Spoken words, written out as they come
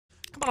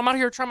I'm out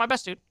here trying my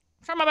best, dude.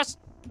 I'm trying my best.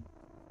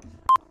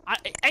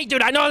 Hey,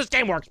 dude, I know how this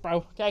game works,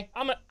 bro. Okay,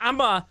 I'm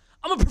a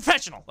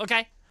professional.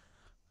 Okay.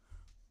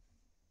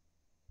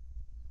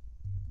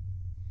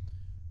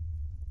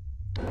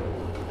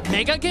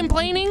 Mega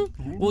complaining?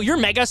 Well, you're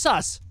mega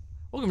sus.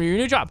 Welcome to your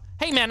new job.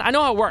 Hey, man, I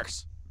know how it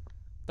works.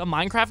 The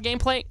Minecraft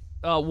gameplay.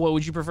 What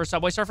would you prefer,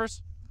 Subway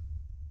Surfers?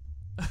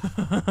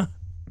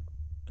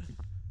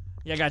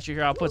 Yeah, I got you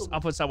here. I'll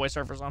put Subway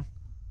Surfers on.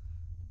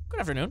 Good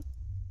afternoon.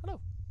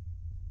 Hello.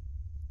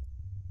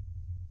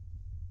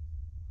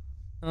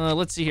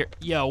 Let's see here.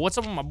 Yo, what's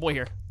up with my boy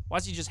here? Why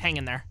is he just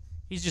hanging there?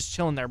 He's just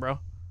chilling there, bro.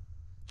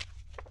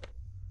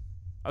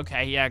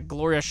 Okay, yeah,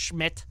 Gloria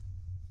Schmidt.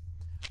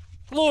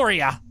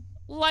 Gloria,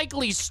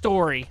 likely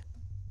story.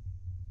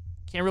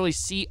 Can't really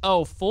see.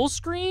 Oh, full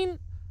screen?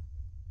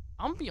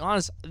 I'm gonna be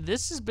honest.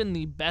 This has been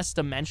the best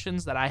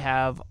dimensions that I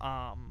have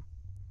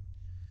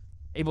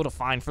able to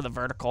find for the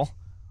vertical.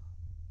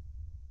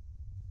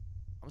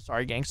 I'm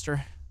sorry,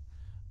 gangster.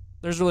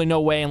 There's really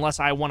no way unless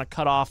I want to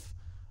cut off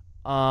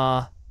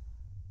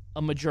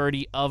a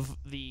majority of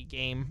the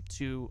game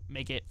to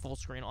make it full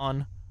screen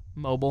on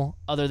mobile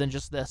other than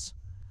just this.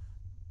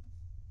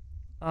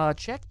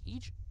 Check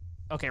each.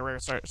 Okay,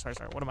 sorry.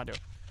 What am I doing?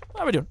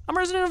 What am I doing? I'm a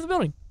resident of the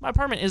building. My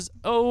apartment is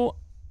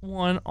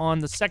 01 on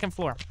the 2nd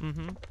floor.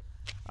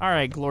 All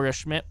right, Gloria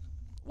Schmidt.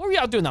 What are we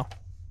out doing though?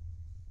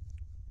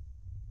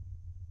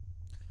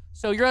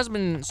 So your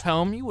husband's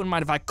home. You wouldn't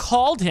mind if I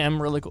called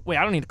him really quick. Wait,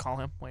 I don't need to call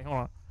him. Wait, hold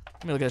on.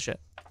 Let me look at this shit.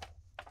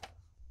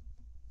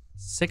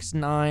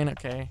 69.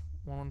 Okay.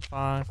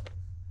 115.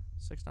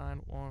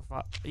 69.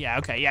 115. Yeah.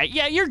 Okay.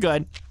 Yeah. You're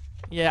good.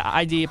 Yeah.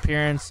 ID,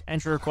 appearance,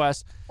 entry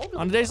request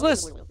on today's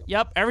list.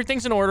 Yep.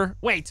 Everything's in order.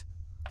 Wait.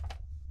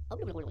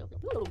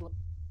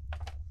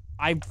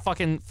 I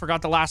fucking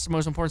forgot the last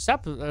most important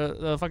step.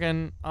 The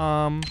fucking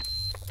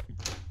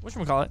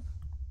whatchamacallit?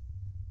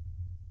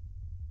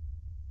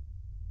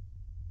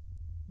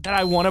 That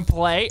I want to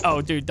play.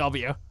 Oh, dude,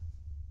 W.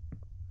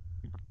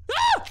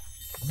 Ah!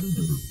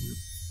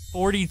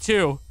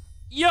 42.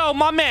 Yo,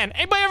 my man.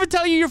 Anybody ever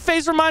tell you your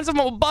face reminds them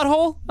of a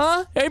butthole?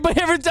 Huh?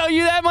 Anybody ever tell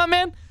you that, my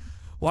man?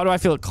 Why do I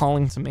feel it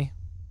calling to me?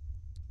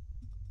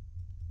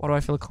 Why do I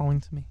feel it calling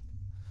to me?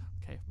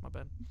 Okay, my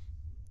bad.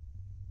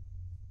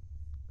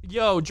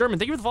 Yo, German,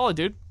 thank you for the follow,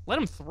 dude. Let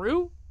him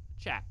through?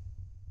 Chat.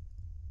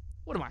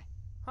 What am I?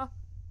 Huh?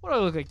 What do I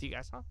look like to you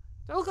guys, huh?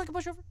 Do I look like a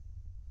pushover?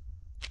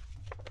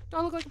 Do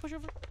I look like a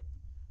pushover?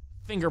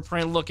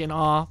 Fingerprint looking,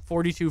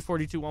 42,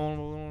 42,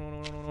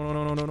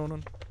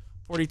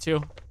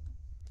 42.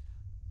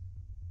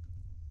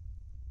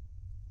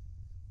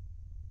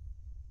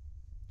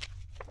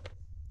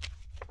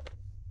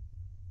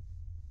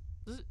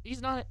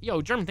 He's not,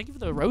 yo, German, thank you for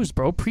the rose,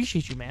 bro.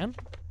 Appreciate you, man.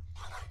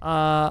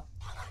 Let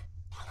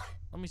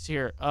me see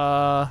here.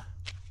 Well,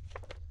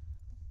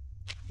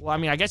 I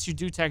mean, I guess you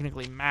do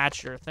technically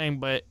match your thing,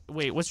 but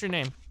wait, what's your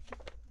name?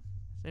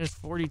 His name is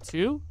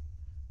 42?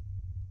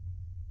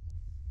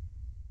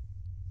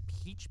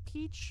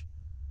 Peach?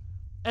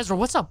 Ezra,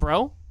 what's up,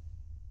 bro?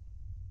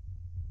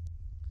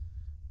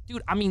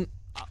 Dude, I mean,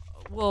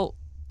 well,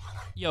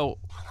 yo,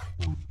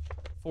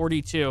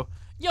 42.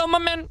 Yo, my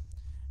man,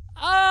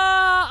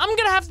 I'm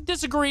gonna have to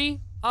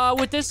disagree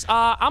with this.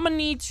 I'm gonna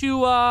need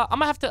to, I'm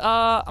gonna have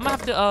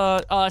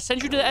to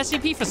send you to the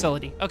SCP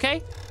facility,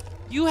 okay?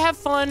 You have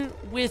fun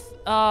with,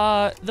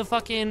 the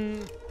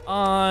fucking,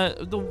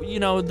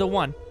 the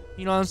one.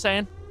 You know what I'm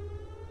saying?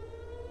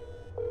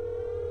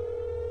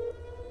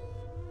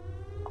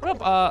 What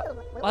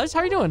up, Liz?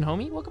 How you doing,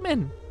 homie? Welcome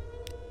in.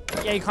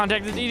 Yeah, you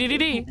contacted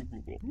DDDD.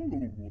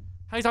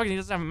 How you talking? He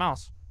doesn't have a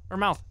mouse. Or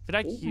mouth.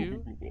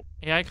 vidIQ.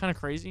 AI kind of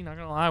crazy, not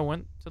gonna lie. I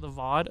went to the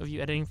VOD of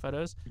you editing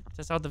photos,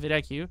 test out the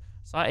vidIQ,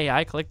 saw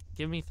AI, clicked,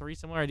 give me 3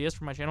 similar ideas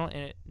for my channel, and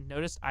it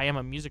noticed I am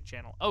a music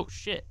channel. Oh,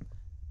 shit.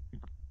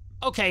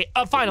 Okay,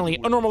 finally,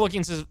 a normal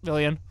looking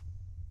civilian.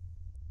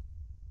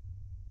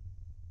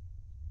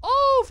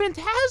 Oh,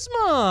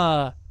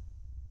 Phantasma!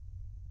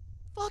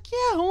 Fuck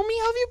yeah, homie,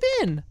 how have you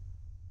been?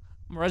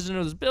 I'm a resident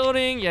of this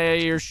building. Yeah,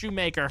 you're a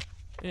shoemaker.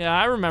 Yeah,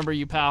 I remember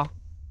you, pal.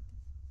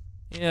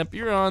 Yep,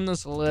 you're on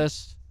this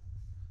list.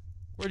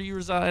 Where do you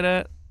reside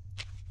at?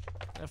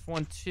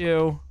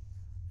 F12.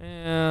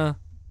 Yeah.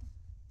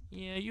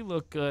 Yeah, you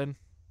look good.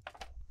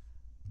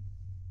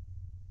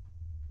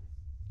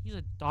 He's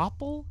a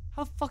doppel?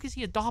 How the fuck is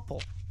he a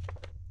doppel?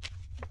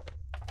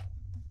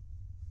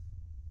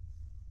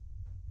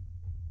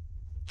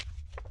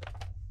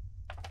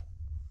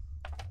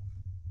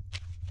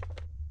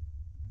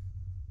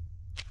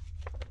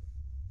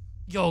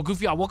 Yo,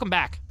 Goofy, welcome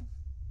back.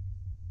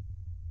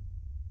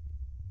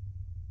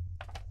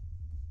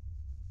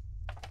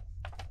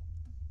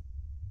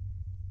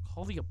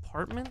 Call the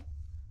apartment?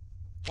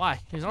 Why?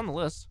 He's on the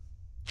list.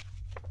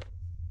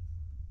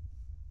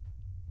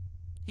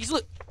 He's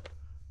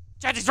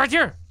Chat, he's right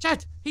here.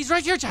 Chat, he's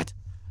right here, chat.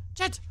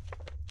 Chat.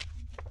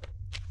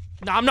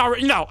 No, I'm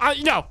not. No,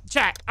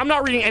 chat. I'm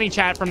not reading any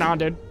chat from now on,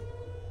 dude.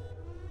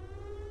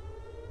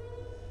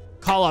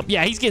 Call up.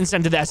 Yeah, he's getting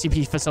sent to the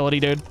SCP facility,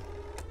 dude.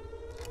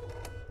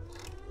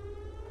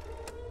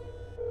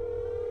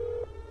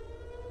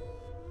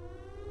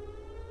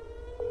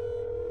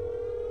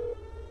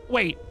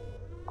 Wait,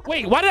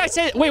 why did I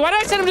say? Wait, why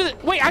did I send him to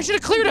the? Wait, I should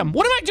have cleared him.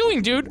 What am I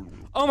doing, dude?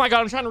 Oh my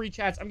god, I'm trying to read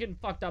chats. I'm getting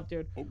fucked up,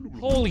 dude.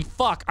 Holy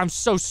fuck, I'm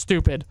so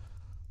stupid.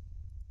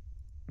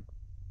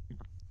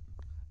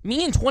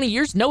 Me in 20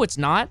 years? No, it's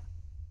not.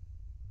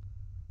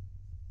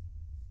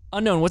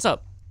 Unknown, what's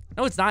up?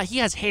 No, it's not. He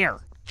has hair.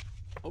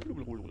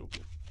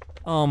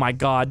 Oh my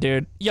god,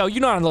 dude. Yo, you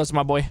know how to listen,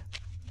 my boy.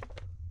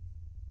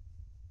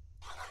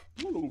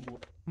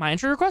 My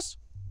entry request?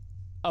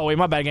 Oh, wait,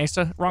 my bad,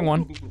 gangsta. Wrong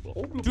one.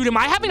 Dude, am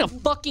I having a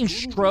fucking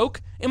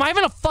stroke? Am I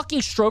having a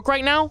fucking stroke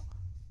right now?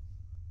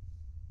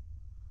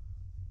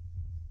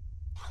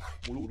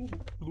 I'm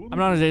not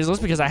on today's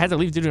list because I had to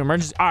leave due to an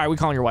emergency. All right, we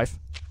calling your wife.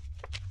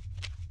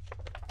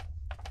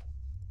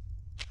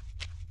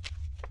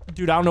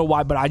 Dude, I don't know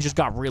why, but I just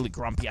got really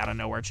grumpy out of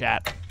nowhere,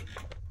 chat.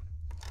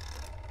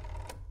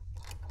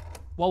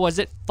 What was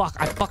it? Fuck,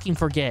 I fucking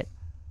forget.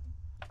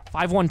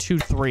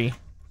 5123.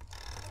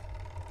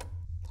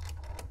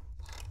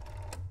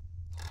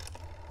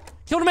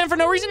 Killed a man for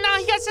no reason? Nah,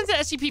 he got sent to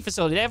the SCP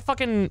facility. They have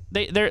fucking...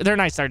 They're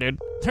nice there, dude.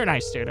 They're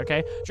nice, dude,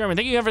 okay? German,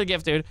 thank you again for the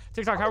gift, dude.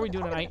 TikTok, how are we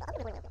doing tonight?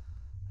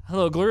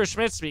 Hello, Gloria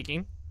Schmidt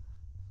speaking.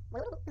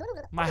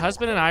 My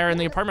husband and I are in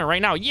the apartment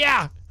right now.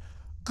 Yeah!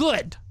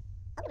 Good.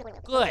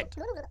 Good.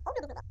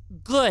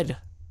 Good.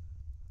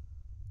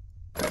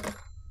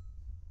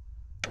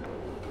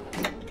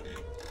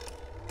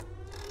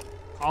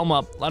 Call him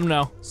up. Let him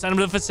know. Send him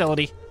to the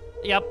facility.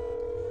 Yep.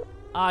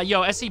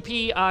 Yo,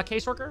 SCP,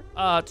 caseworker,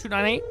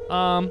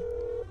 298.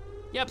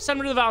 Yep, send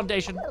him to the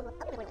foundation.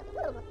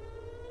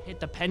 Hit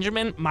the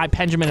Benjamin. My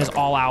Benjamin is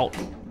all out.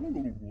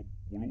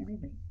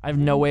 I have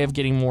no way of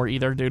getting more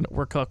either, dude.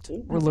 We're cooked.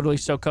 We're literally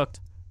so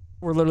cooked.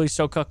 We're literally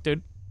so cooked,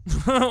 dude.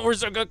 We're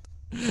so cooked.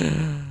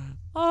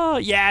 Oh,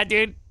 yeah,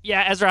 dude.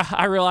 Yeah, Ezra,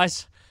 I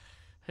realized.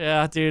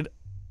 Yeah, dude.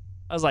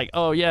 I was like,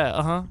 oh, yeah,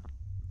 uh-huh.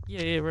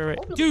 Yeah, right.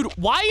 Dude,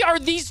 why are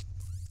these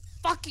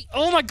fucking...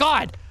 Oh, my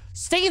God.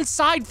 Stay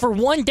inside for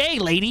one day,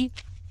 lady.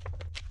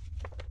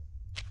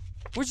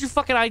 Where's your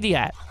fucking ID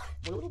at?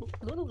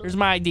 Here's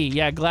my ID.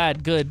 Yeah,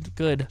 glad. Good.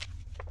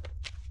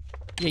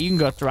 Yeah, you can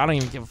go through. I don't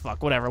even give a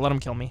fuck. Whatever. Let him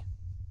kill me.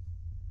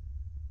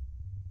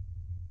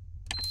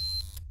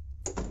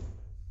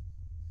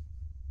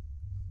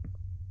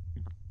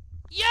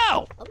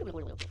 Yo!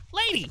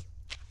 Lady!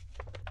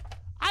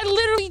 I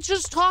literally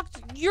just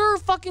talked. You're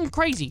fucking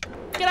crazy.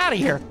 Get out of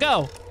here.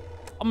 Go.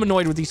 I'm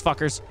annoyed with these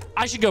fuckers.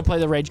 I should go play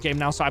the rage game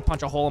now so I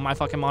punch a hole in my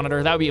fucking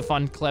monitor. That would be a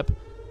fun clip.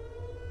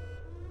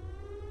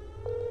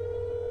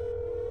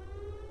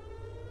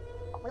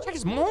 Check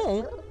his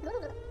mole.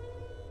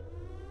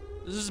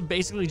 This is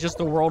basically just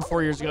the world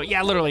 4 years ago.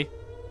 Yeah, literally.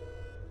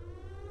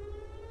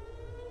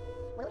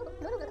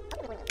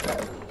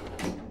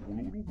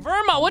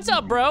 Verma, what's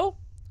up, bro?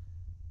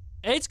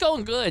 It's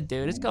going good,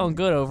 dude. It's going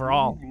good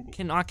overall.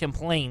 Cannot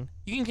complain.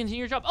 You can continue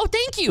your job. Oh,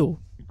 thank you.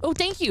 Oh,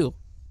 thank you.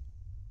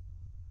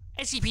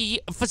 SCP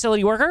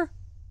facility worker.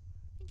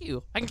 Thank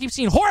you. I can keep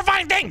seeing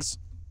horrifying things.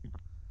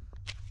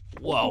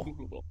 Whoa.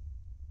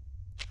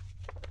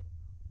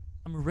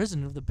 I'm a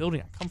resident of the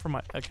building. I come from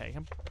my... Okay.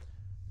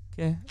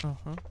 Okay.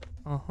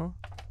 Uh-huh.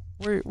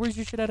 Where's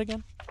your shit at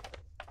again?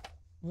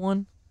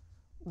 One.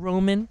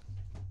 Roman,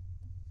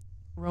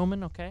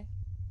 okay.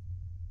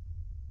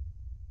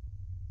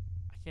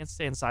 I can't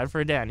stay inside for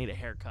a day. I need a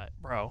haircut,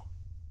 bro.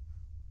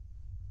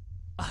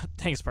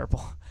 Thanks,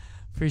 Purple.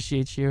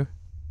 Appreciate you.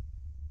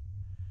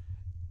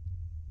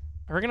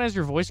 I recognize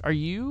your voice. Are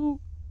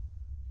you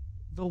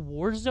the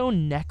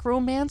Warzone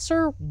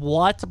Necromancer?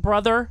 What,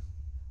 brother?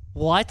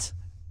 What?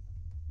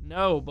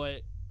 No,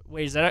 but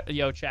wait, is that a,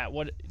 yo, chat?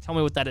 What? Tell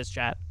me what that is,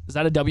 chat. Is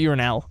that a W or an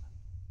L?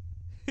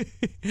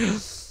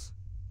 Is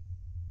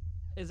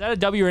that a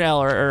W or an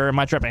L, or am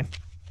I tripping?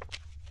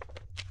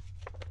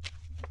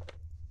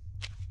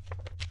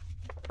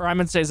 Or I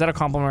meant to say, is that a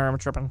compliment or am I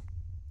tripping?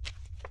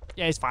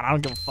 Yeah, he's fine. I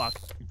don't give a fuck.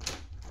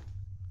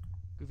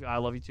 Goofy, I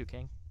love you too,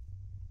 King.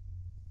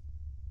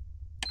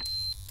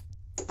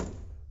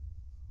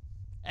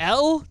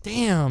 L?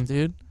 Damn,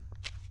 dude.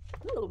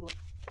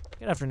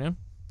 Good afternoon.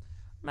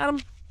 Madam,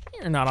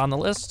 you're not on the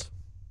list.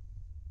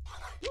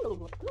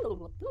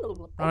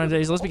 On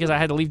today's list because I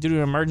had to leave due to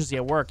an emergency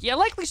at work. Yeah,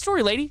 likely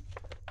story, lady.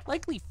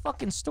 Likely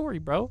fucking story,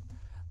 bro.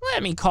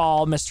 Let me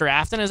call Mr.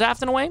 Afton. Is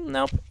Afton away?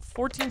 Nope.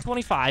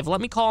 1425.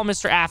 Let me call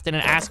Mr. Afton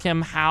and ask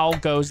him how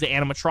goes the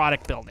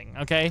animatronic building,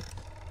 okay?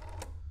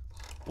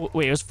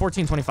 Wait, it was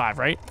 1425,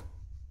 right?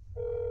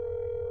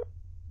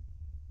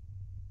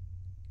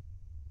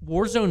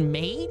 Warzone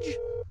Mage?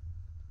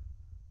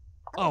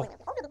 Oh.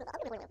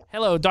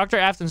 Hello, Dr.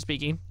 Afton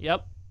speaking.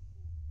 Yep.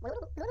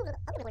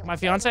 My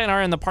fiance and I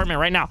are in the apartment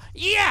right now.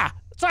 Yeah!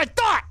 That's what I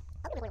thought!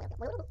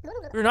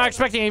 We're not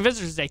expecting any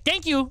visitors today.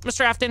 Thank you,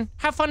 Mr. Afton.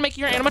 Have fun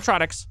making your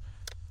animatronics.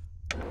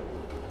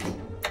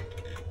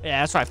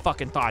 Yeah, that's what I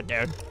fucking thought,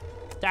 dude.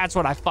 That's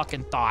what I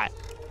fucking thought.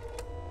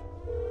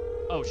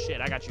 Oh,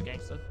 shit. I got you,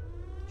 gangsta.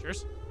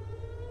 Cheers.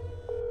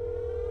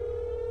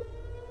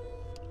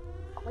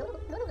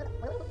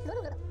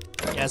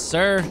 Yes,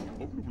 sir.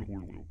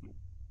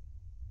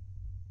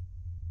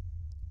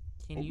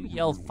 Can you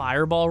yell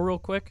fireball real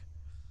quick?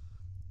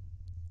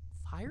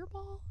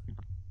 fireball?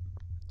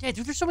 Yeah,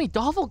 dude, there's so many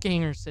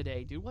doppelgangers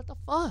today, dude. What the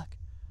fuck?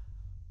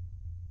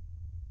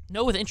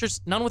 None with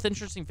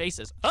interesting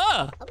faces.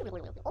 Why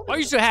are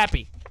you so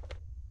happy?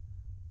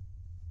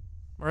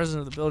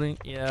 Resident of the building.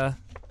 Yeah.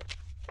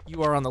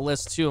 You are on the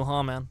list too,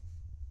 huh, man?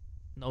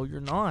 No,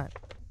 you're not.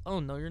 Oh,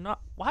 no, you're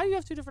not. Why do you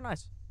have two different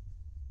eyes?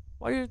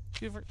 Why do you have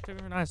two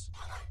different eyes?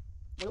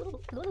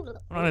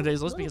 I'm on a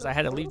day's list because I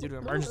had to leave due to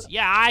an emergency.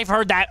 Yeah, I've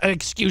heard that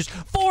excuse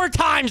 4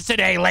 times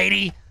today,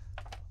 lady.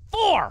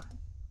 4.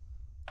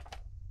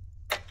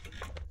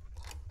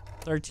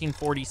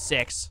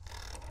 1346.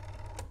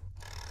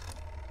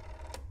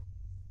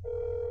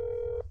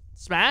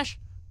 Smash?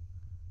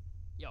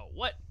 Yo,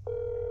 what?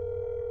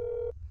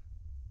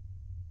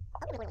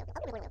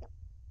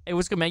 Hey,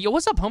 what's good, man? Yo,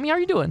 what's up, homie? How are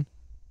you doing?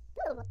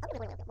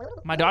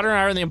 My daughter and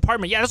I are in the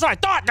apartment. Yeah, that's what I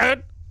thought,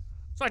 dude.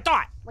 That's what I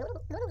thought.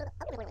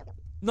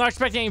 Not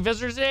expecting any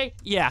visitors today?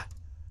 Yeah.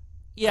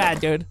 Yeah,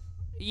 dude.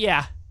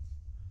 Yeah.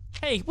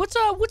 Hey, what's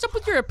up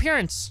with your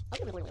appearance?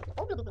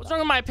 What's wrong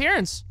with my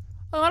appearance?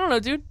 Oh, I don't know,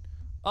 dude.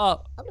 A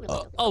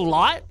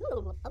lot?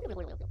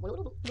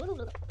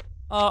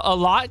 A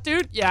lot,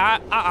 dude? Yeah,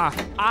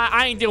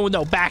 I ain't dealing with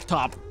no back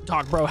talk,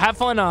 bro. Have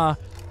fun in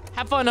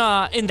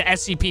the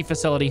SCP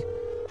facility.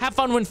 Have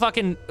fun when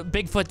fucking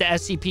Bigfoot the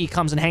SCP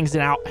comes and hangs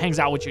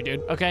out with you, dude,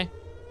 okay?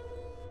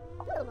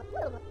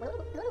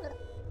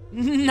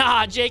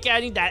 Nah, Jake,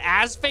 I need that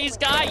ass face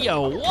guy.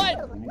 Yo,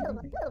 what?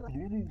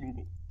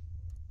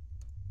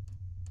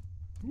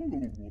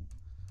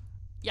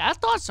 Yeah, I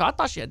thought so. I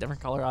thought she had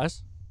different color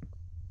eyes.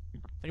 I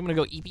think I'm gonna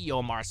go EP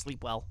Omar.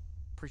 Sleep well.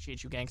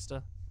 Appreciate you,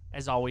 gangsta.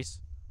 As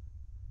always.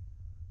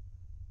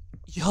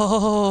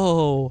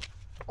 Yo!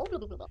 Hey,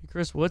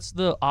 Chris, what's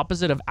the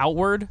opposite of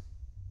outward?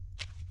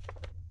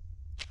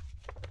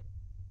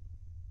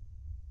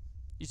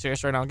 You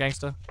serious right now,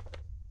 gangsta?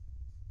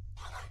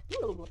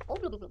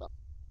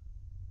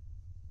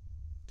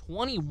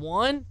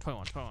 21?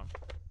 21.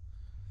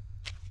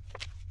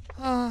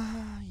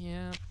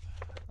 Yep.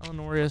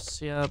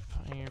 Honorius, yep.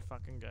 You're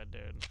fucking good,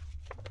 dude.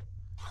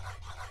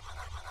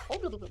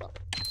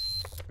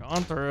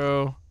 Gone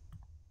through.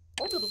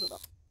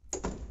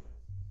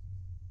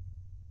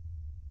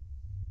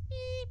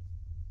 Beep,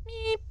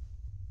 beep.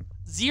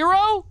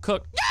 0?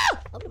 Cook. Ah!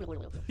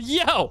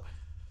 Yo!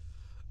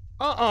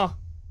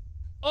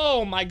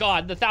 Oh my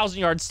god, the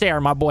 1,000-yard stare,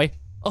 my boy.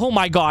 Oh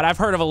my god, I've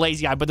heard of a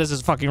lazy eye, but this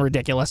is fucking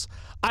ridiculous.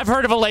 I've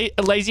heard of a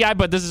lazy eye,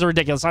 but this is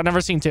ridiculous. I've never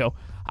seen 2.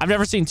 I've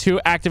never seen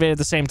 2 activated at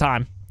the same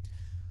time.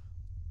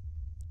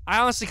 I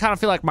honestly kind of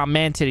feel like my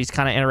man titties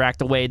kind of interact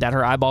the way that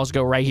her eyeballs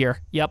go right here.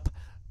 Yep.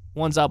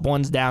 One's up,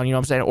 one's down, you know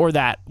what I'm saying? Or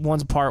that.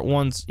 One's apart,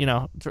 one's, you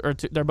know, or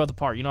two, they're both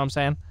apart, you know what I'm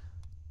saying?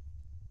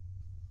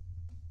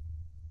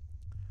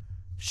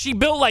 She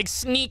built like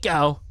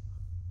Sneeko.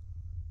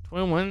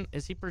 21,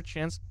 is he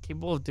perchance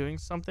capable of doing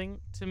something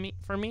to me,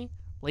 for me?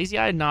 Lazy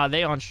eye? Nah,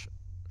 they on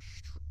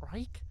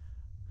strike?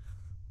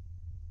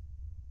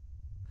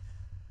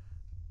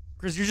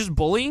 Chris, you're just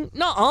bullying?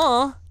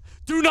 Nuh-uh.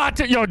 Do not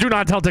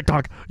tell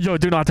TikTok. Yo,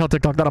 do not tell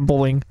TikTok that I'm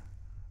bullying.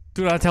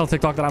 Do not tell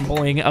TikTok that I'm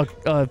bullying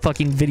a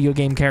fucking video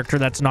game character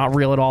that's not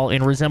real at all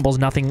and resembles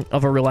nothing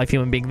of a real life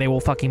human being. They will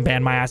fucking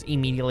ban my ass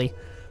immediately.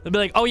 They'll be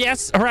like, oh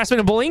yes, harassment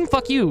and bullying?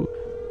 Fuck you.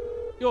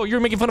 Yo, you're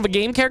making fun of a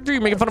game character?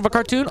 You're making fun of a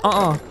cartoon?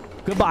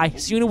 Goodbye.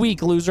 See you in a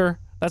week, loser.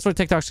 That's what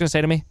TikTok's gonna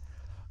say to me.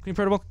 Clean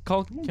protocol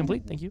call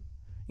complete. Thank you.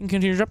 You can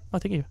continue your job. Oh,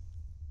 thank you.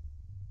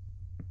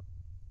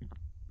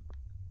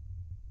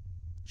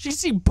 She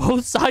see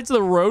both sides of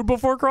the road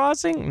before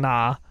crossing?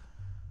 Nah.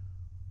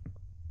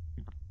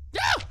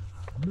 Yeah!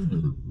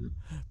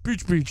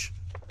 Beach. Beach.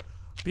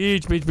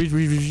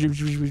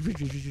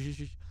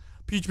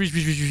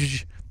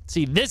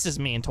 See, this is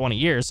me in 20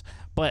 years,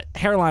 but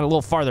hairline a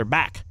little farther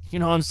back. You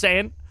know what I'm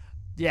saying?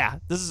 Yeah,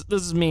 this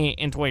is me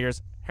in 20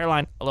 years.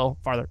 Hairline a little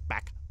farther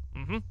back.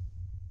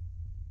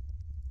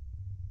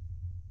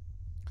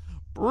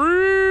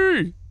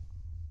 Bree!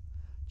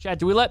 Chad,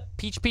 do we let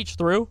Peach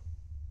through?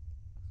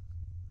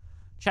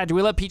 Chad, do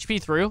we let Peach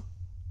through?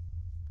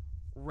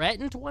 Rhett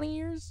in 20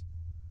 years?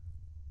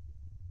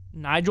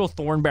 Nigel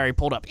Thornberry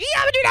pulled up.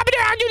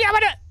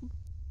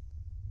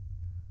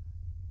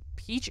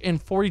 Peach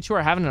and 42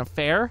 are having an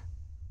affair?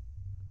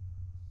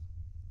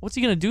 What's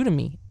he gonna do to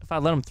me if I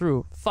let him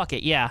through? Fuck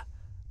it, yeah.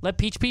 Let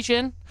Peach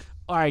in?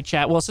 Alright,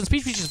 chat. Well, since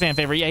Peach is fan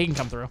favorite, yeah, he can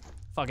come through.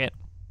 Fuck it.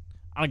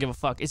 I don't give a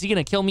fuck. Is he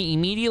gonna kill me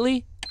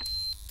immediately?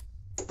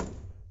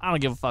 I don't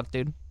give a fuck,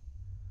 dude.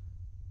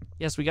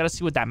 Yes, we gotta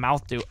see what that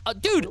mouth do.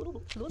 Dude,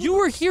 you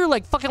were here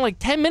like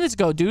 10 minutes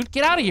ago, dude.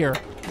 Get out of here.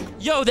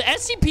 Yo, the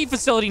SCP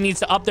facility needs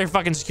to up their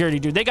fucking security,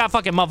 dude. They got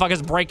fucking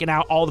motherfuckers breaking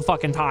out all the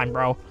fucking time,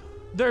 bro.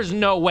 There's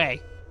no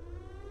way.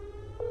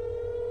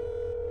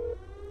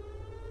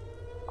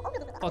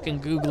 Fucking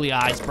googly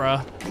eyes,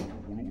 bro.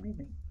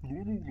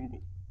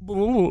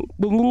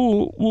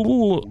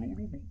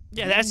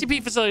 Yeah, the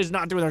SCP facility is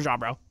not doing their job,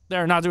 bro.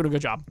 They're not doing a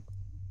good job.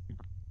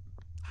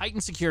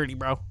 Heightened security,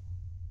 bro.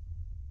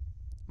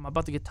 Am I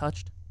about to get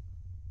touched?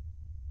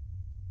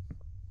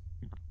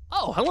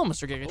 Oh, hello,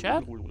 Mr. Giga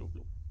Chad.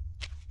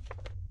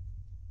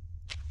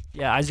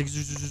 Yeah, Isaac.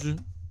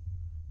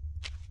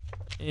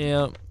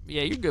 Yeah,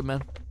 yeah, you're good,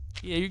 man.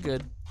 Yeah, you're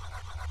good.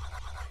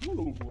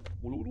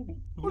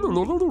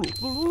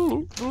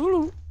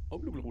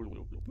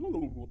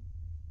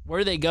 Where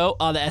do they go?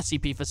 Oh, the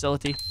SCP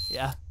facility.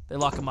 Yeah, they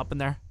lock him up in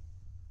there.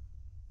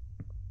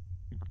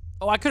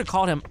 Oh, I could have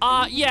called him.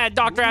 Yeah,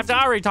 Dr. Afton,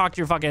 I already talked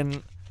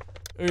to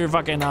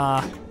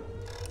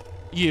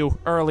you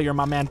earlier,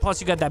 my man. Plus,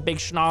 you got that big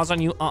schnoz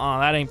on you.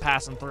 That ain't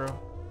passing through.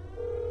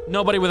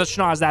 Nobody with a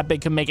schnoz that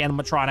big can make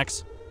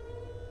animatronics.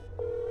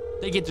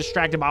 They get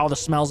distracted by all the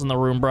smells in the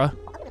room, bruh.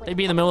 They'd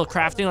be in the middle of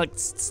crafting, like,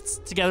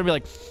 together, be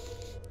like,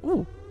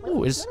 ooh,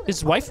 is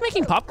his wife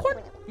making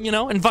popcorn? You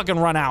know, and fucking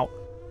run out.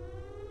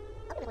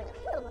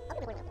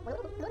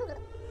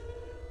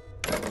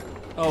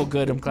 Oh,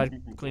 good. I'm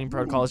glad cleaning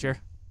protocol is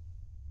here.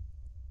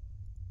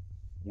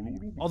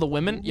 All the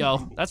women?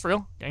 Yo, that's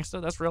real.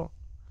 Gangsta, that's real.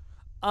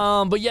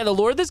 But yeah, the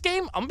lore of this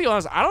game, I'm gonna be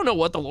honest, I don't know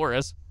what the lore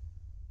is.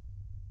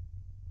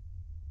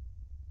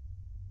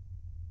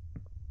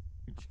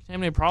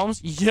 Contaminated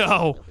problems?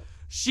 Yo,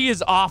 she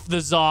is off the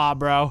Zaw,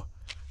 bro.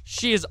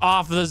 She is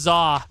off the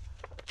Zaw.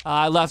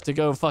 I left to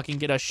go fucking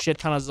get a shit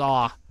ton of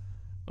Zaw.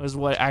 Was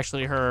what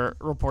actually her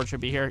report should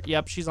be here.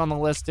 Yep, she's on the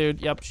list,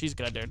 dude. Yep, she's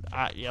good, dude.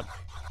 Yep.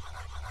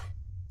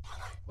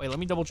 Wait, let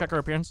me double check her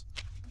appearance.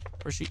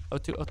 Where's she?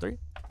 02, 03?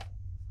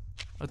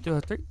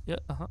 02, 03? Yeah,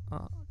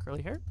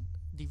 curly hair.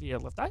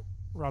 Deviated left eye.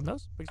 Round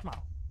nose. Big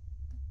smile.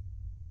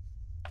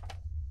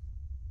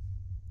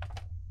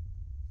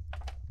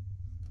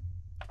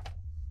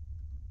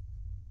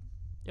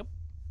 Yep.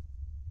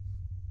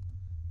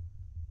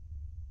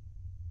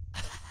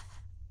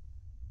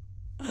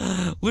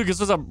 Lucas,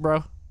 what's up,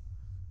 bro?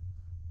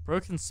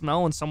 Bro can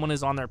smell when someone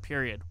is on their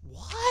period.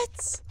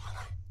 What?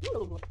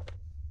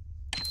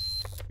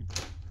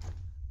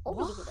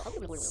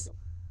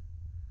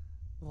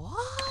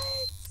 What?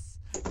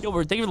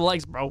 Gilbert, thank you for the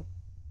likes, bro.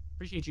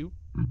 Appreciate you.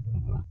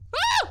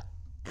 Ah!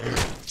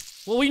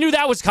 Well, we knew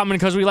that was coming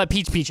because we let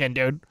Peach in,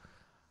 dude.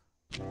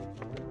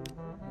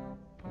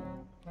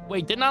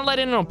 Wait, didn't I let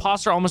in an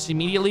imposter almost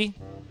immediately?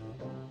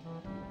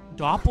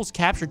 Doppels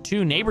captured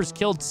 2. Neighbors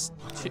killed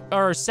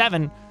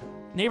 7.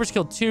 Neighbors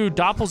killed 2.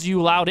 Doppels you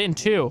allowed in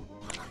 2.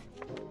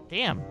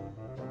 Damn.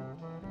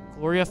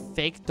 Gloria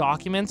fake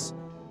documents.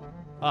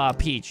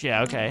 Peach.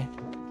 Yeah, okay.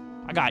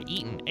 I got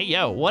eaten. Hey,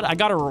 yo, what? I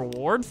got a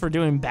reward for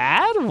doing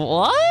bad?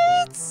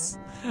 What?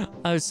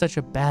 I was such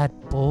a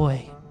bad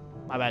boy.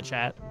 My bad,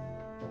 chat.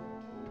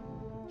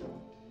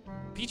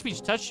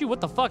 Peach touched you?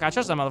 What the fuck? I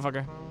trust that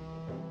motherfucker.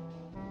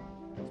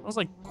 I was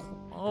like,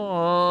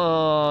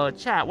 oh,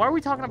 chat. Why are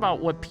we talking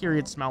about what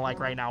periods smell like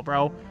right now,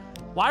 bro?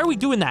 Why are we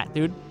doing that,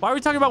 dude? Why are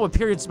we talking about what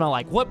periods smell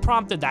like? What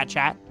prompted that,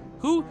 chat?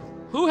 Who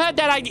had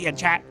that idea,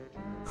 chat?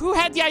 Who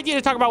had the idea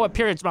to talk about what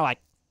periods smell like?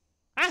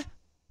 Huh?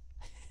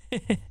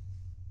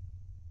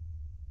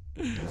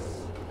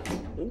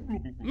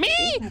 Me?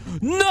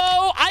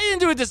 No, I didn't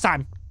do it this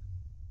time.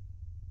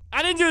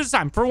 I didn't do it this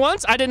time. For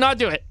once, I did not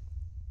do it.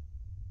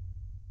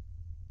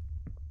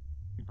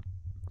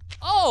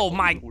 Oh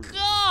my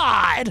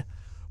god.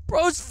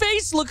 Bro's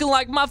face looking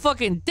like my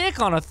fucking dick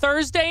on a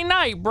Thursday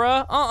night,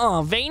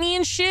 bruh. Veiny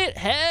and shit?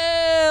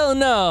 Hell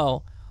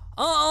no.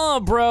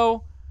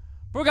 Bro.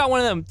 Bro got one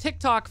of them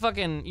TikTok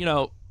fucking, you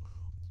know,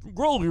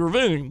 grow your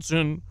veins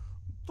and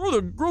grow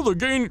the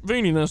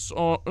veininess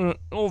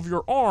of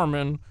your arm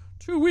in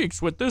 2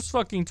 weeks with this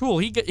fucking tool.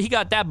 He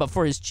got that, but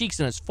for his cheeks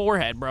and his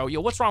forehead, bro.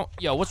 Yo, what's wrong?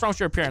 Yo, what's wrong with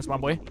your appearance, my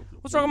boy?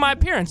 What's wrong with my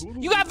appearance?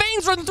 You got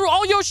veins running through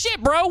all your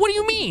shit, bro. What do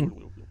you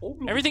mean?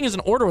 Everything is in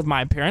order with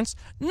my appearance.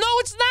 No,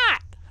 it's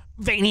not.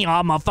 Veiny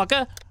aw,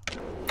 motherfucker.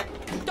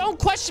 Don't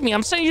question me.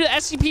 I'm sending you to the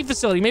SCP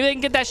facility. Maybe they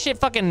can get that shit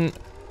fucking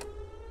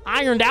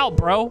ironed out,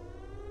 bro.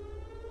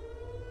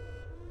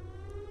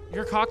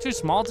 Your cock too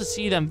small to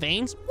see them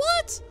veins?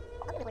 What?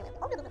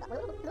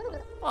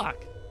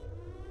 Fuck.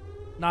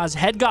 Nah, his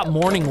head got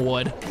morning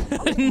wood.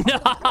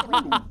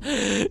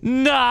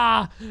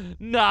 Nah,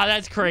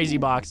 that's crazy,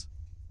 Box.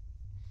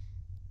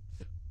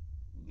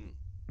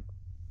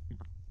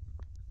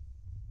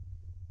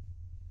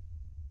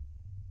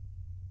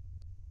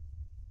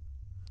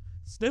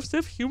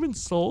 Sniff, human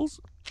souls?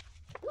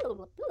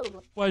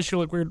 Why does she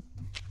look weird?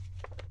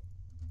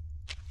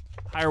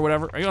 Hi, or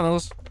whatever. Are you on the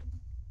list?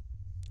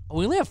 Oh,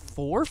 we only have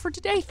 4 for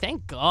today?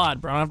 Thank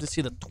God, bro. I don't have to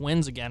see the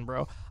twins again,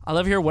 bro. I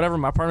live here, whatever.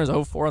 My partner's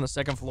 04 on the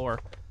 2nd floor.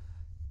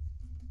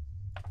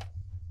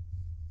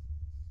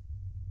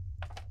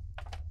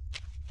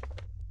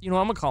 You know,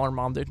 I'm gonna call her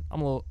mom, dude.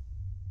 I'm a little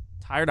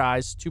tired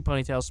eyes, 2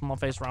 ponytails, small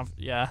face, round.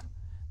 Yeah.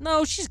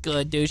 No, she's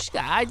good, dude. She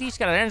got ID. She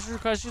got an answer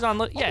because she's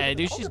on. Yeah,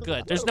 dude, she's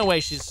good. There's no way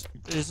she's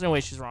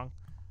wrong.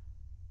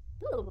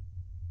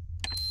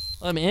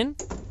 Let me in.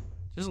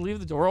 Just leave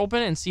the door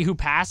open and see who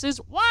passes.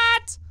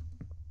 What?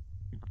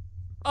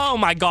 Oh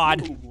my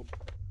God.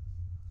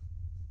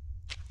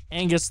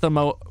 Angus the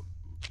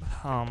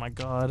Oh my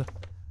God.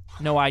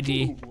 No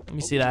ID. Let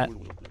me see that.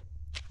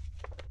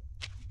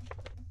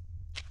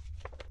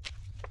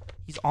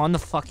 He's on the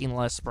fucking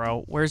list,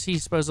 bro. Where's he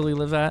supposedly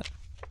live at?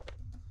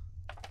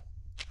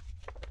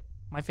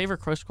 My favorite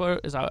Chris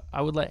quote is I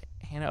would let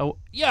Hannah. Oh,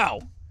 yo,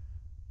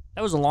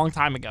 that was a long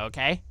time ago.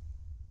 Okay,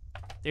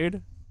 dude,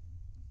 it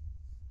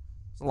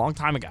was a long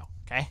time ago.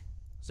 Okay, it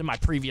was in my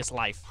previous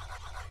life.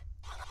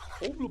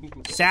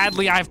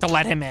 Sadly, I have to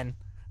let him in.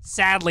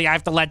 Sadly, I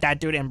have to let that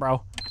dude in,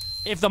 bro.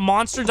 If the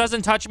monster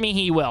doesn't touch me,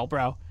 he will,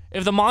 bro.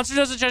 If the monster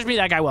doesn't touch me,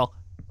 that guy will.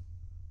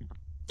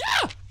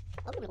 Yeah!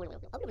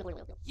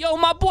 Yo,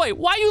 my boy,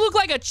 why you look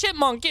like a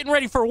chipmunk getting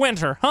ready for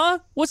winter, huh?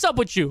 What's up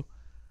with you?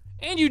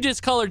 And you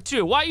discolored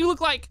too. Why you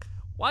look like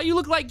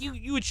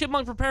you a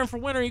chipmunk preparing for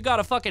winter? You got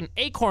a fucking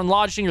acorn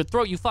lodged in your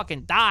throat. You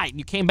fucking died and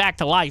you came back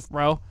to life,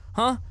 bro.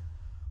 Huh?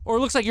 Or it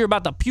looks like you're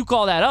about to puke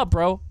all that up,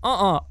 bro.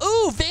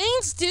 Ooh,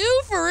 veins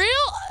too? For real?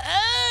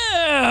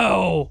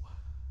 Ew.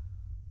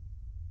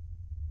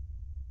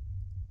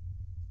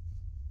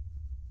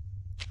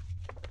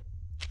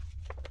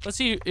 Let's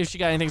see if she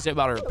got anything to say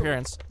about her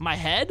appearance. My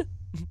head?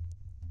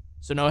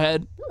 So no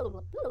head?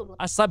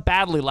 I slept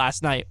badly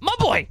last night. My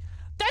boy!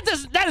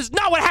 That is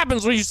not what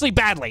happens when you sleep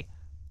badly.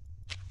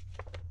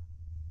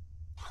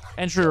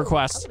 Entry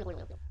request.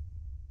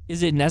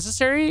 Is it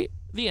necessary,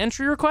 the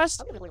entry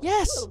request?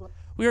 Yes.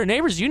 We are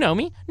neighbors, you know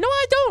me. No,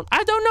 I don't.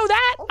 I don't know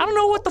that. I don't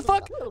know what the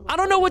fuck. I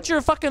don't know what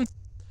your fucking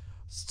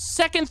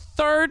second,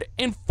 third,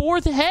 and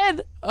fourth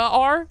head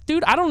are.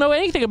 Dude, I don't know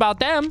anything about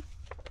them.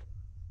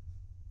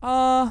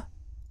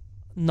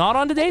 Not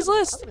on today's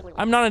list.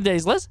 I'm not on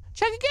today's list.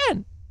 Check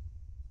again.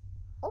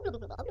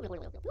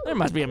 There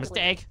must be a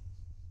mistake.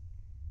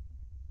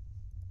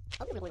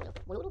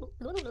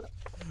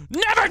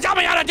 Never tell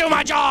me how to do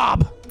my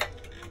job!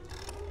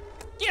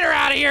 Get her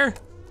out of here!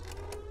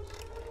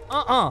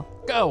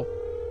 Go.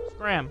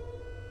 Scram.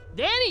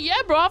 Danny,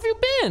 yeah, bro, how have you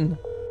been?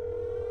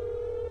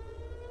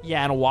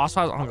 Yeah, and a wasp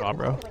house. Oh, God,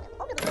 bro.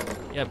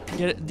 Yep,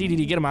 get it.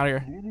 DDD, get him out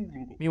of here.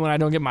 Me when I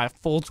don't get my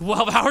full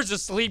 12 hours of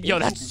sleep. Yo,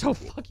 that's so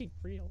fucking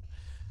real.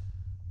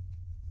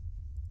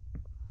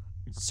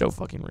 So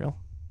fucking real.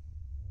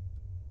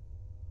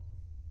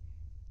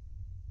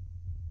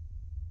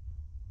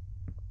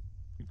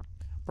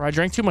 Bro, I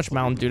drank too much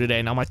Mountain Dew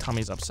today. Now my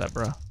tummy's upset,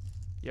 bro.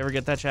 You ever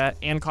get that, chat?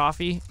 And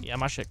coffee? Yeah,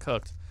 my shit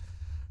cooked.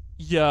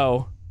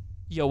 Yo,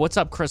 what's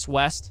up, Chris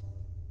West?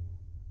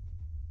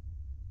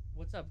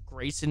 What's up,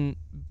 Grayson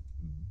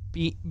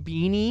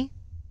Beanie?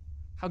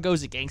 How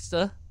goes it,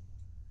 gangsta?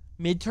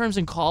 Midterms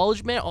in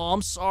college, man? Oh,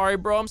 I'm sorry,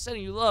 bro. I'm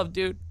sending you love,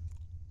 dude.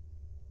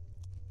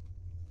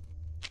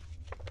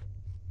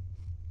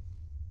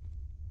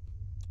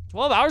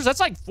 $12 hours? That's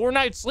like 4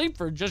 nights sleep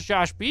for just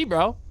Josh B,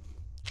 bro.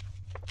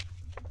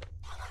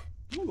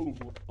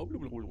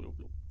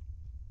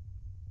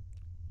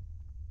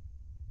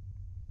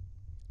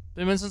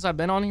 Been since I've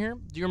been on here.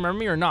 Do you remember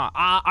me or not?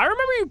 I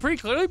remember you pretty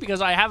clearly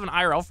because I have an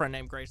IRL friend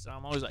named Grayson.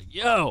 I'm always like,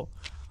 yo,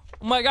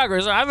 oh my God,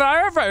 Grayson, I have an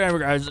IRL friend named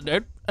Grayson,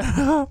 dude.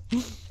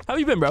 How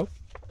you been, bro?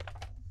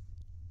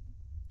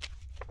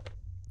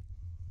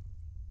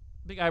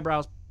 Big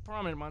eyebrows,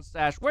 prominent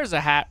mustache. Where's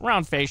the hat?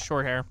 Round face,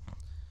 short hair.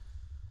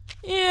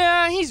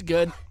 Yeah, he's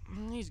good.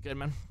 He's good,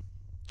 man.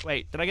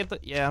 Wait, did I get the...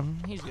 Yeah,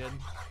 he's good.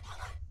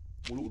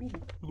 So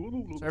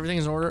everything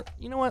is in order.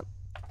 You know what?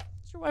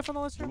 Is your wife on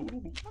the list here?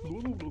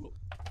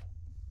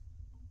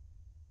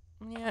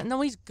 Yeah,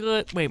 no, he's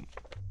good. Wait.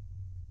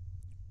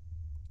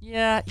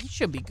 Yeah, he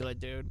should be good,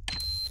 dude.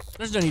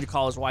 There's no need to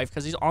call his wife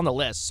because he's on the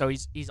list, so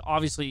he's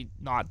obviously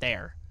not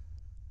there.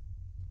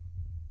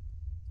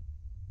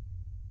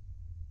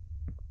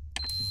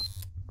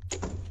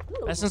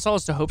 Best install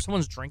is to hope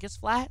someone's drink is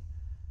flat.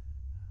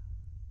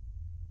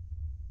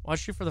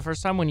 Watched you for the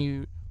first time when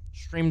you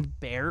streamed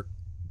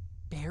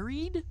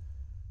Buried?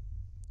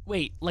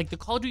 Wait, like the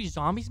Call of Duty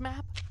Zombies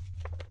map?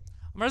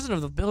 I'm a resident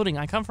of the building.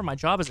 I come from my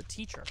job as a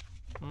teacher.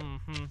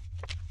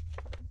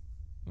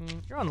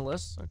 You're on the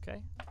list,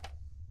 okay.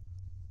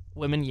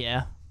 Women,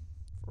 yeah.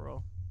 For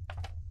real.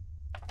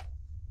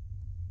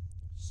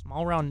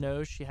 Small round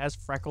nose. She has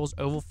freckles,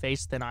 oval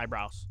face, thin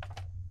eyebrows.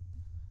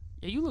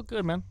 Yeah, you look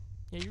good, man.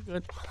 Yeah, you're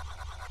good.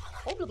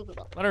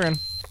 Let her in.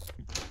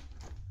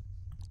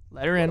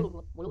 Let her in.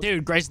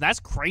 Dude, Grayson,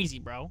 that's crazy,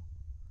 bro.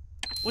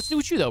 What's new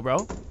with you, though, bro?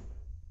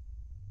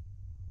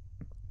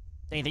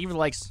 Dang, thank you for the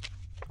likes.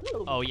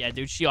 Oh, yeah,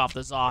 dude, she off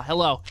the zaw.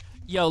 Hello.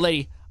 Yo,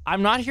 lady,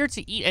 I'm not here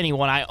to eat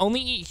anyone. I only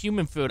eat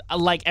human food,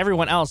 like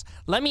everyone else.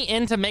 Let me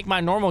in to make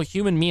my normal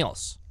human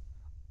meals.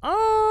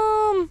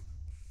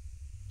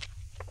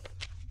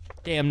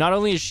 Damn, not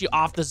only is she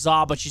off the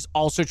zaw, but she's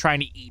also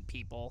trying to eat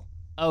people.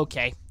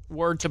 Okay,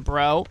 word to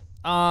bro.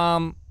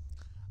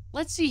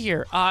 Let's see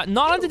here. Not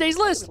on today's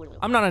list.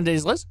 I'm not on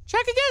today's list.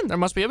 Check again. There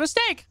must be a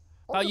mistake.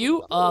 About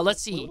you?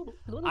 Let's see.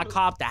 I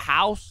copped a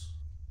house.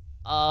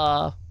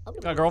 Got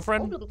a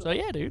girlfriend. So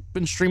yeah, dude.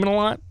 Been streaming a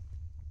lot.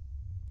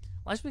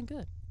 Life's been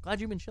good. Glad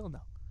you've been chilling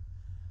though.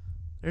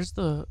 There's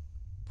the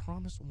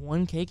promise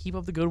 1K. Keep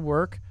up the good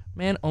work.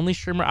 Man, only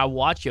streamer I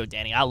watch. Yo,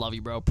 Danny, I love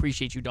you, bro.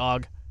 Appreciate you,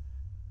 dog.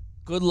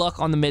 Good luck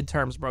on the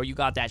midterms, bro. You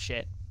got that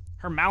shit.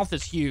 Her mouth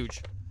is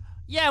huge.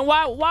 Yeah,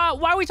 why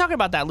are we talking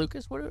about that,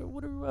 Lucas? What are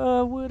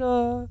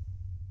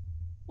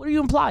you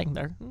implying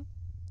there?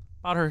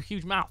 About her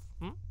huge mouth?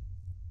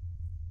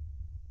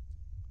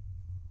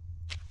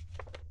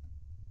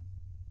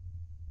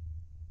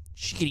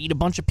 she could eat a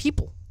bunch of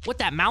people. What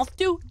that mouth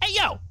do? Hey,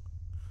 yo!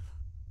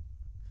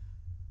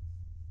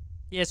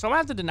 Yeah, so I'm gonna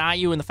have to deny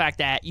you in the fact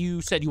that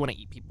you said you want to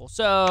eat people.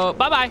 So,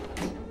 bye-bye.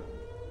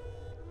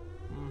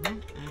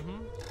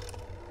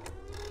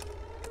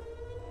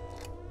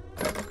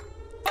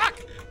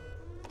 Fuck!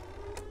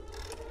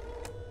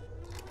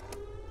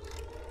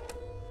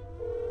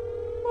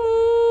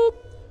 Boop.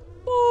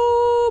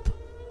 Boop.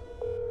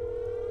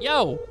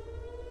 Yo.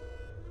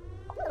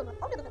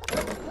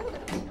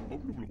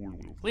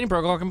 Cleaning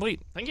protocol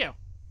complete. Thank you.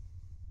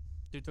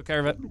 Dude took care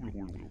of it.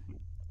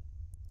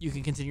 You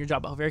can continue your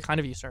job. Oh, very kind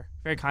of you, sir.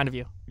 Very kind of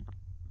you.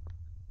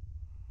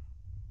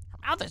 Her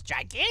mouth is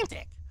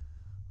gigantic.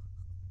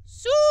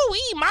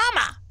 Sweet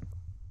mama.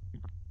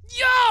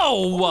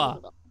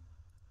 Yo!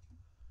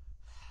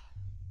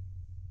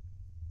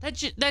 That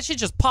shit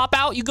just pop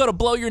out. You go to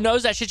blow your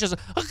nose. That shit just...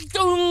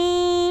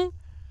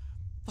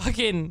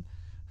 Fucking...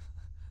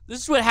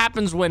 This is what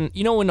happens when...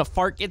 You know when a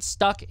fart gets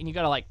stuck and you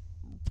gotta, like,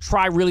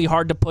 try really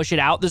hard to push it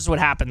out? This is what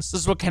happens.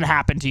 This is what can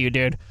happen to you,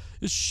 dude.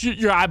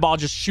 Your eyeball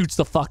just shoots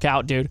the fuck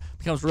out, dude.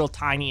 Becomes real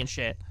tiny and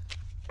shit.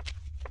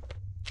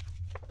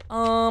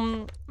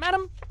 Madam?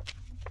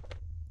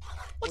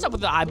 What's up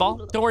with the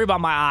eyeball? Don't worry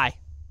about my eye.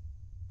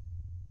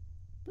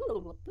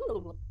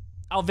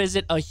 I'll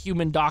visit a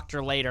human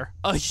doctor later.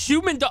 A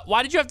human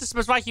Why did you have to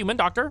specify human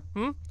doctor?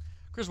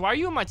 Chris, why are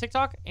you in my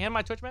TikTok and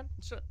my Twitch, man?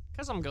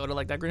 Because I'm good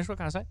like that, Grinch. What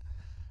can I say?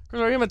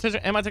 Chris, are you in my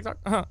TikTok and my TikTok?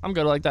 I'm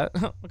good like that.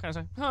 What can I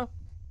say?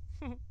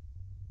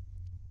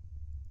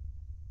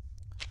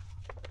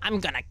 I'm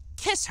gonna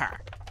kiss her.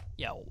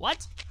 Yo,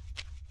 what?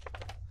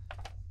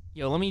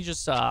 Yo, let me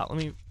just, let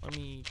me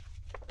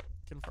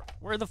confirm.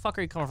 Where the fuck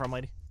are you coming from,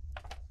 lady?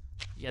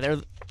 Yeah,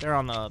 they're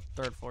on the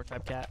 3rd floor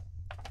type cat.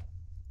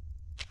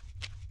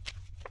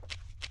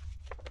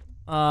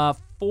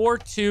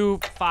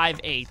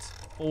 4258.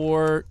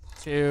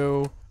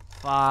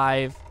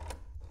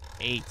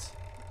 4258.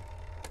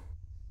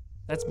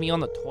 That's me on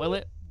the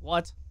toilet?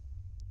 What?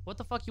 What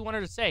the fuck you want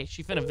her to say?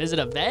 She finna visit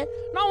a vet?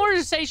 No, I want her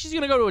to say she's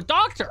gonna go to a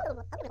doctor.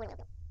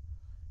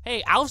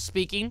 Hey, Alf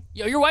speaking.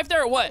 Yo, your wife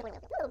there or what?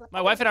 My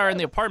wife and I are in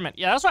the apartment.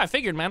 Yeah, that's what I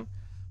figured, man.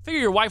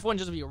 Figure your wife wouldn't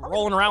just be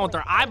rolling around with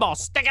her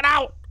eyeballs sticking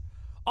out.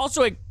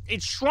 Also, it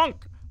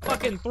shrunk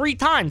fucking 3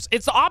 times.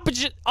 It's the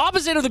opposite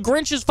of the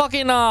Grinch's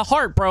fucking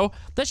heart, bro.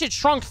 That shit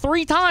shrunk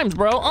 3 times,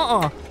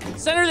 bro.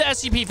 Send her to the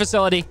SCP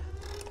facility.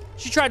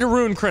 She tried to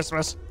ruin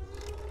Christmas.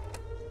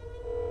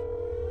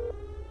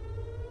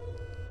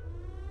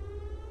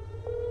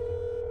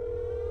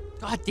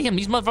 God damn,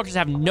 these motherfuckers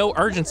have no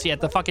urgency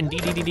at the fucking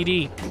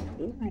DDDDD.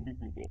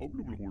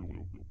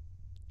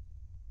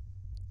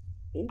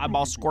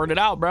 Eyeball squirted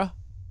out, bro.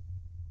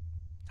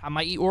 I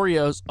might eat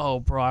Oreos. Oh,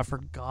 bro, I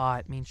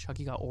forgot. Me and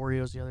Chucky got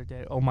Oreos the other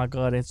day. Oh my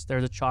god,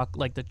 they're the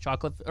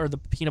chocolate or the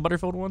peanut butter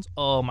filled ones.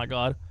 Oh my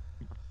god.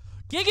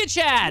 Giga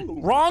Chad,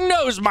 wrong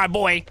nose, my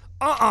boy.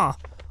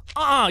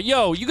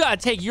 Yo, you gotta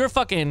take your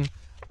fucking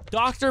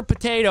Dr.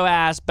 Potato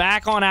ass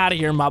back on out of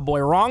here, my boy.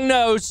 Wrong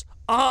nose.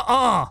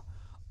 No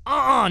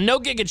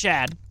Giga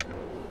Chad.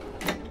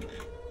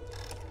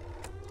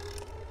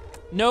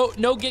 No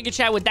Giga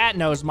Chad with that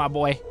nose, my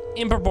boy.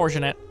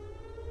 Improportionate.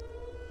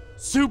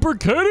 Super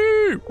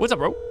Kitty! What's up,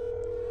 bro?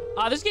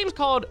 This game's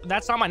called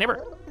That's Not My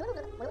Neighbor.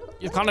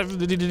 It's kind of... I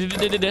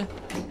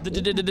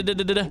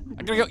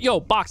gotta go. Yo,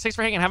 Box, thanks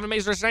for hanging. Have an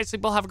amazing rest of the night.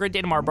 Sleep well. Have a great day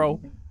tomorrow, bro.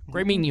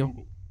 Great meeting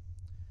you.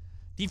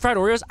 Deep fried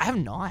Oreos? I have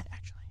not,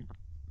 actually.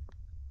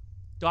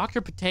 Dr.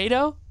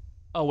 Potato?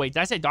 Oh, wait. Did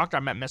I say doctor? I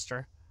meant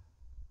mister.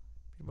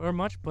 Or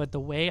much, but the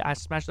way I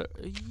smashed the...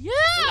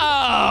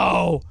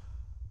 Yo!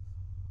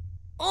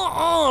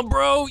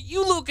 Bro,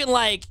 you looking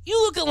like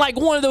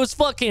one of those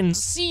fucking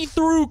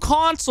see-through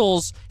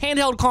consoles,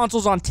 handheld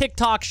consoles on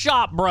TikTok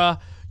Shop, bruh.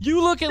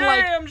 You looking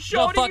like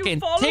the fucking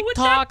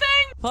TikTok,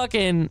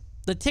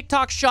 the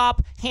TikTok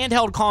Shop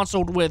handheld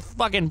console with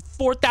fucking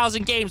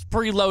 4,000 games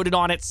preloaded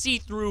on it,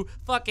 see-through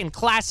fucking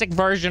classic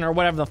version or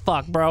whatever the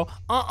fuck, bro.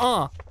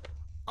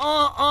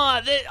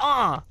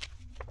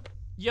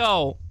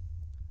 Yo,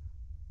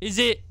 is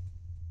it?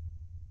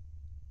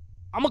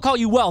 I'm gonna call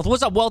you Wealth.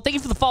 What's up, Wealth? Thank you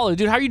for the follow,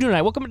 dude. How are you doing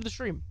tonight? Welcome to the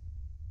stream.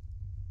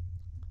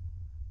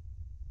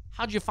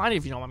 How'd you find it,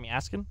 if you don't mind me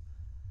asking?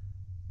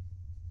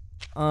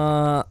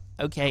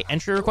 Okay.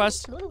 Entry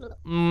request?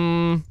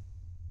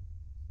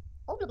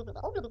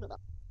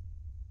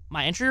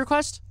 My entry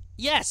request?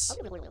 Yes.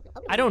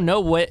 I don't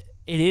know what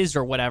it is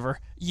or whatever.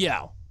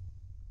 Yo.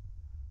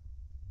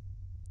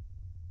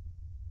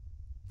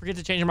 Forget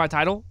to change my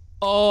title?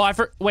 Oh,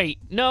 wait.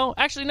 No.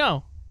 Actually,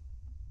 no.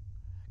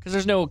 Because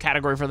there's no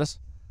category for this.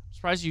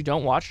 Surprised you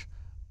don't watch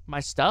my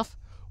stuff.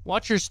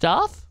 Watch your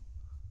stuff?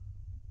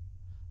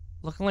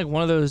 Looking like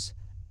one of those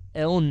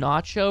El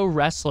Nacho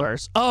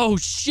wrestlers. Oh,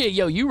 shit.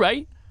 Yo, you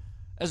right?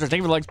 Ezra, thank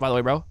you for the likes, by the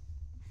way, bro.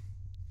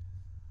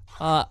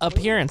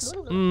 Appearance.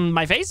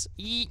 My face?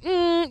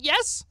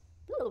 Yes?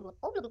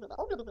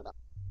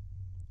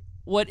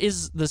 What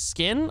is the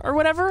skin or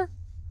whatever?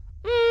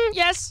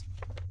 Yes.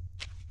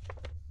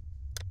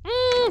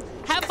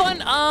 Have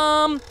fun,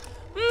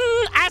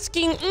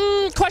 asking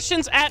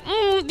questions at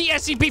the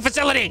SCP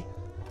facility.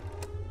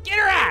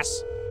 your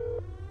ass!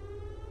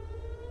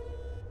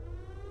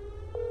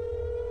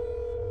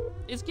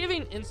 It's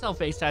giving incel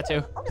face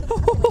tattoo.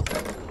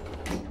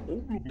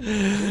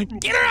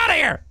 Get her out of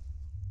here!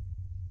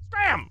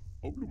 Scram!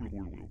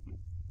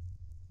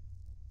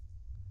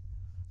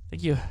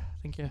 Thank you.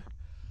 Thank you.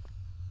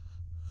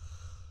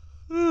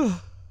 I'm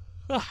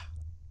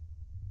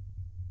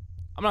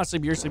not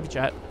sleepy. You're sleepy,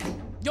 chat.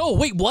 Yo,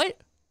 wait, what?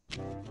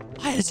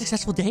 I had a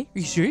successful day. Are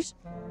you serious?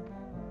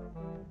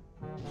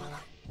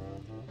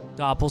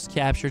 Doppels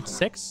captured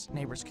 6.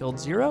 Neighbors killed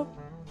 0.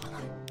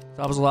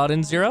 Doppels allowed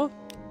in 0.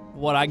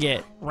 What I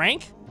get?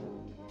 Rank?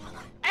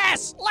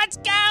 S! Let's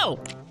go!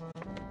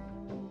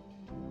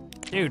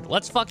 Dude,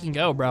 let's fucking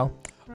go, bro.